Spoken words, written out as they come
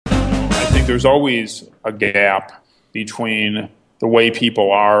there's always a gap between the way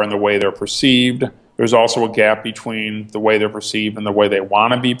people are and the way they're perceived. There's also a gap between the way they're perceived and the way they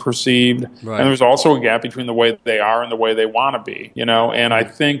want to be perceived. Right. And there's also a gap between the way they are and the way they want to be, And I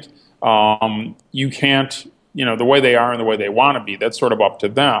think you can't, the way they are and the way they want to be, that's sort of up to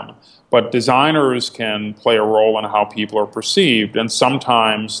them. But designers can play a role in how people are perceived. And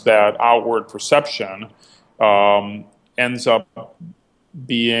sometimes that outward perception ends up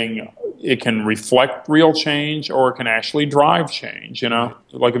being, it can reflect real change or it can actually drive change,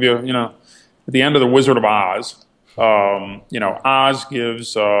 Like if at the end of The Wizard of Oz, Oz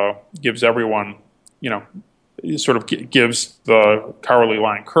gives everyone, sort of gives the Cowardly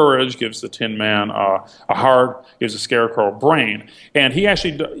Lion courage, gives the Tin Man a heart, gives the Scarecrow a brain. And he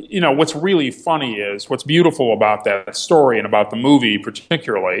actually, what's really funny is, what's beautiful about that story and about the movie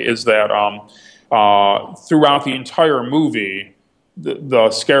particularly is that throughout the entire movie, the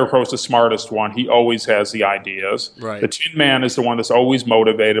Scarecrow is the smartest one. He always has the ideas. Right. The Tin Man is the one that's always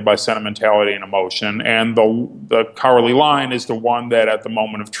motivated by sentimentality and emotion. And the Cowardly Lion is the one that at the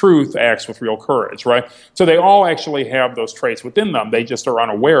moment of truth acts with real courage, right? So they all actually have those traits within them. They just are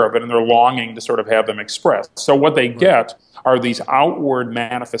unaware of it and they're longing to sort of have them expressed. So what they get are these outward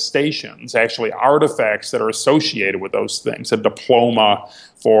manifestations, actually artifacts that are associated with those things. A diploma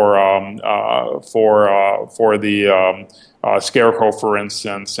for the Scarecrow, for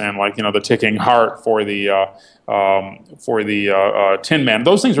instance, and the ticking heart for the Tin Man.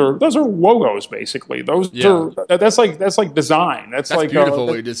 Those are logos basically. That's like design. That's like beautiful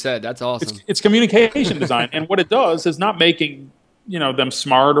what you just said. That's awesome. It's communication design, and what it does is not making them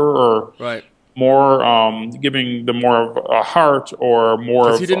smarter or more, giving them more of a heart or more.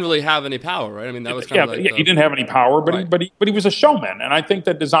 Because he didn't really have any power, right? I mean, that was kind of he didn't have any power, but he was a showman, and I think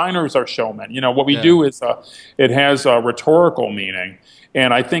that designers are showmen. What we do is it has a rhetorical meaning,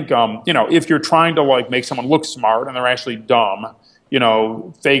 and I think if you're trying to make someone look smart and they're actually dumb,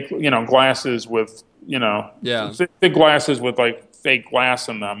 fake glasses with thick glasses with fake glass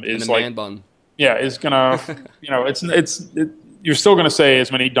in them is and a man bun. Yeah, is gonna you're still going to say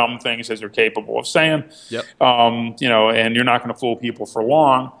as many dumb things as you're capable of saying, Yep. And you're not going to fool people for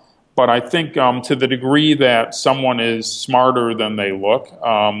long. But I think to the degree that someone is smarter than they look,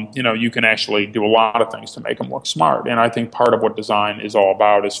 you can actually do a lot of things to make them look smart. And I think part of what design is all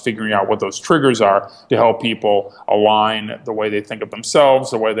about is figuring out what those triggers are to help people align the way they think of themselves,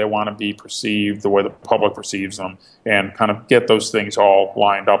 the way they want to be perceived, the way the public perceives them, and kind of get those things all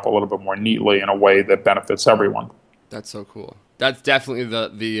lined up a little bit more neatly in a way that benefits everyone. That's so cool. That's definitely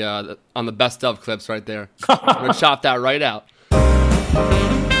the on the best of clips right there. I'm going to chop that right out.